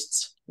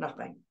wastes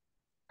nothing.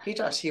 He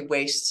does. He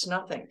wastes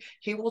nothing.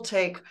 He will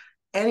take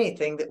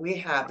anything that we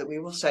have that we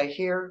will say,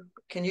 here,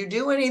 can you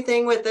do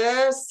anything with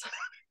this?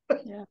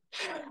 Yeah.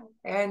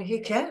 And he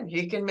can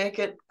make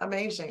it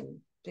amazing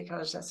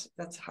because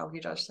that's how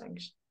he does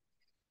things.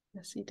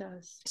 Yes, he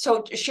does.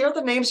 So share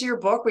the names of your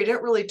book. We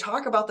didn't really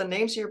talk about the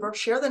names of your book.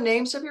 Share the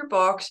names of your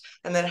books,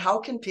 and then how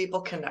can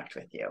people connect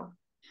with you?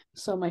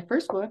 So my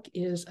first book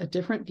is A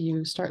Different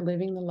View, Start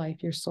Living the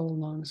Life Your Soul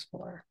Longs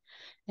For.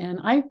 And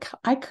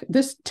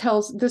this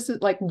is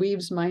like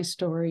weaves my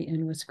story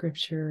in with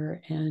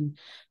scripture and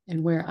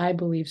where I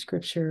believe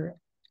scripture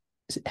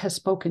has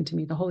spoken to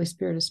me. The Holy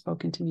Spirit has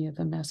spoken to me of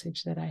the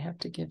message that I have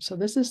to give. So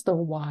this is the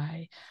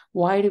why.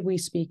 Why do we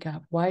speak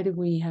up? Why do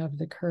we have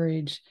the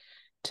courage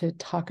to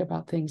talk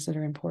about things that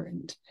are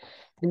important?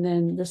 And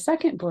then the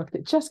second book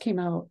that just came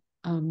out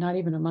not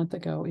even a month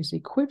ago is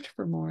Equipped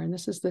for More. And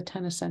this is the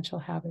 10 essential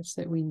habits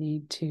that we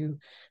need to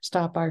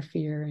stop our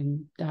fear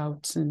and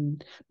doubts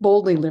and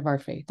boldly live our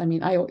faith.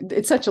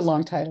 It's such a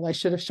long title. I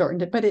should have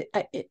shortened it, but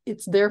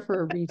it's there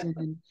for a reason.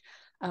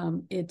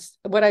 And it's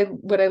what I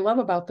love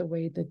about the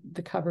way that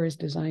the cover is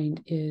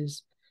designed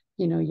is,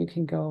 you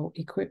can go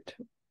equipped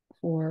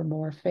for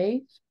more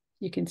faith.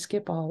 You can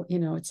skip all,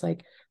 it's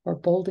like, or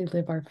boldly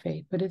live our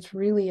faith, but it's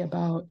really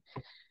about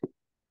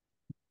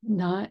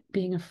not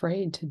being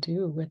afraid to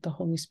do what the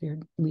Holy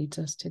Spirit leads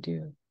us to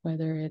do,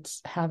 whether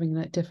it's having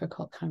that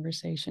difficult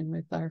conversation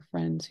with our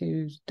friends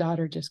whose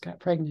daughter just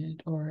got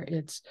pregnant, or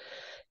it's,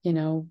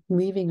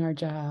 leaving our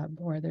job,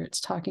 or whether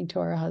it's talking to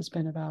our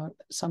husband about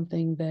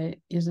something that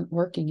isn't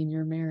working in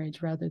your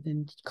marriage, rather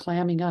than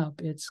clamming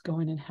up, it's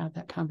going and have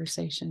that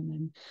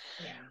conversation.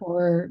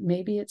 Or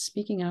maybe it's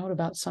speaking out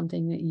about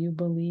something that you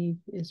believe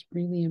is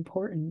really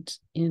important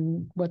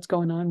in what's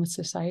going on with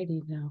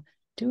society now.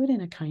 Do it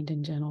in a kind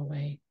and gentle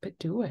way, but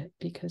do it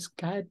because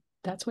God,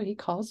 that's what he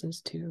calls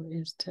us to,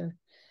 is to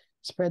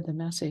spread the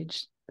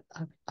message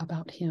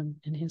about him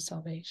and his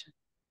salvation.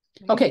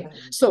 Okay,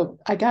 so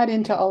I got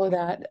into all of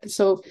that.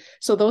 So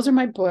those are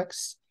my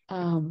books.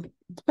 The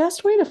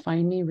best way to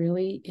find me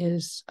really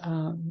is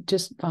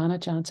just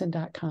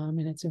VonaJohnson.com,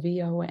 and it's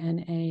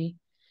VONA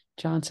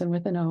Johnson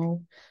with an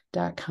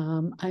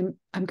O.com.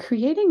 I'm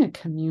creating a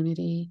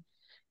community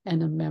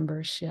and a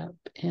membership.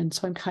 And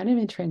so I'm kind of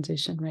in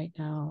transition right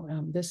now.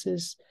 This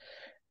is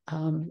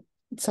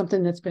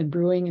something that's been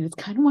brewing, and it's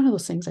kind of one of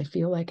those things I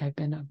feel like I've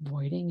been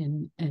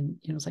avoiding, and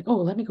it's like,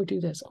 oh, let me go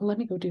do this. Oh, let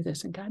me go do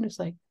this. And God is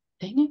like,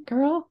 dang it,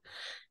 girl,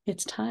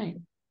 it's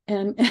time.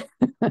 And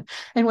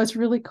and what's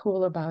really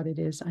cool about it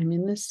is I'm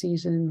in this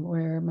season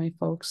where my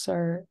folks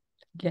are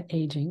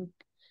aging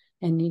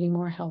and needing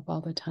more help all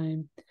the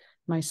time.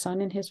 My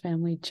son and his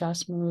family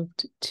just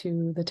moved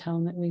to the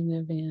town that we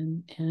live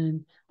in,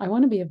 and I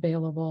want to be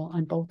available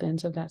on both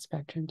ends of that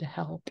spectrum to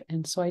help.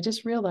 And so I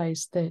just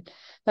realized that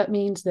that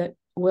means that,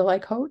 will I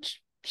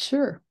coach?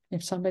 Sure.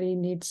 If somebody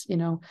needs,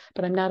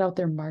 but I'm not out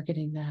there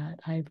marketing that.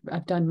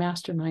 I've done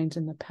masterminds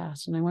in the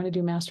past, and I want to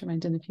do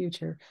masterminds in the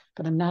future,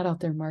 but I'm not out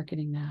there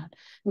marketing that.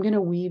 I'm going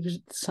to weave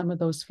some of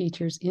those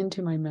features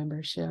into my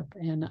membership,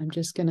 and I'm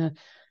just going to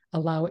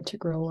allow it to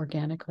grow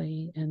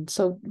organically. And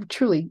so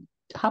truly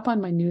hop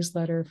on my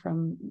newsletter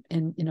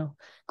and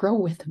grow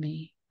with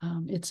me.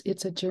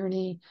 It's a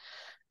journey.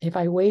 If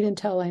I wait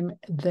until I'm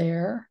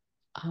there,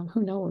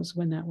 who knows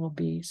when that will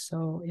be.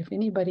 So if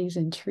anybody's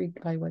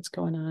intrigued by what's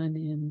going on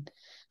in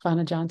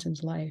Vona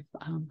Johnson's life,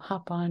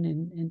 hop on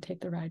and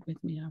take the ride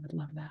with me. I would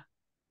love that.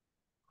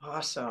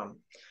 Awesome.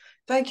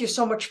 Thank you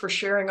so much for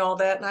sharing all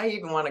that. And I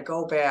even want to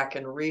go back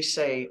and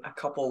re-say a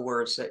couple of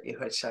words that you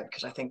had said,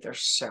 because I think they're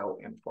so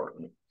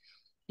important.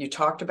 You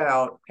talked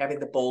about having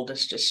the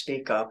boldness to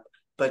speak up,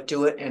 but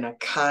do it in a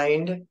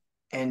kind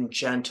and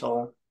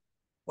gentle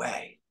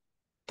way.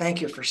 Thank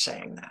you for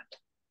saying that.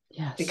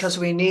 Yes. Because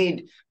we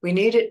need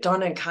it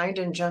done in kind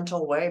and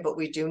gentle way, but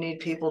we do need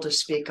people to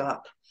speak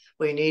up.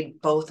 We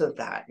need both of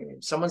that.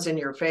 If someone's in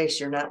your face,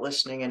 you're not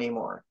listening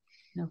anymore.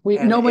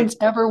 No one's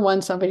ever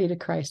won somebody to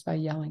Christ by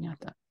yelling at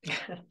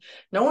them.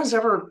 No one's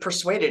ever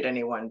persuaded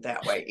anyone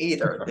that way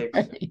either. They've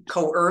Right.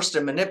 coerced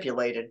and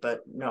manipulated,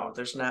 but no,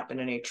 there's not been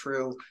any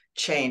true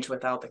change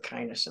without the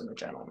kindness and the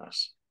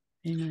gentleness.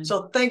 Amen.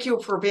 So thank you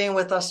for being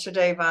with us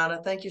today,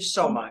 Vona. Thank you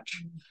so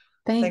much.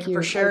 Thank you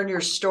for sharing your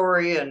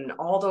story and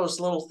all those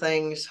little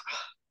things.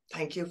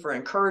 Thank you for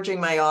encouraging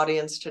my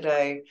audience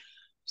today.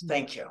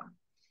 Thank you.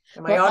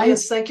 And my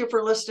audience, thank you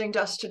for listening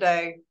to us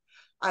today.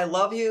 I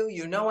love you.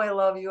 You know I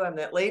love you. I'm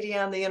that lady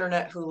on the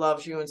internet who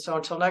loves you. And so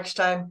until next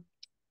time,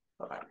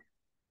 bye-bye.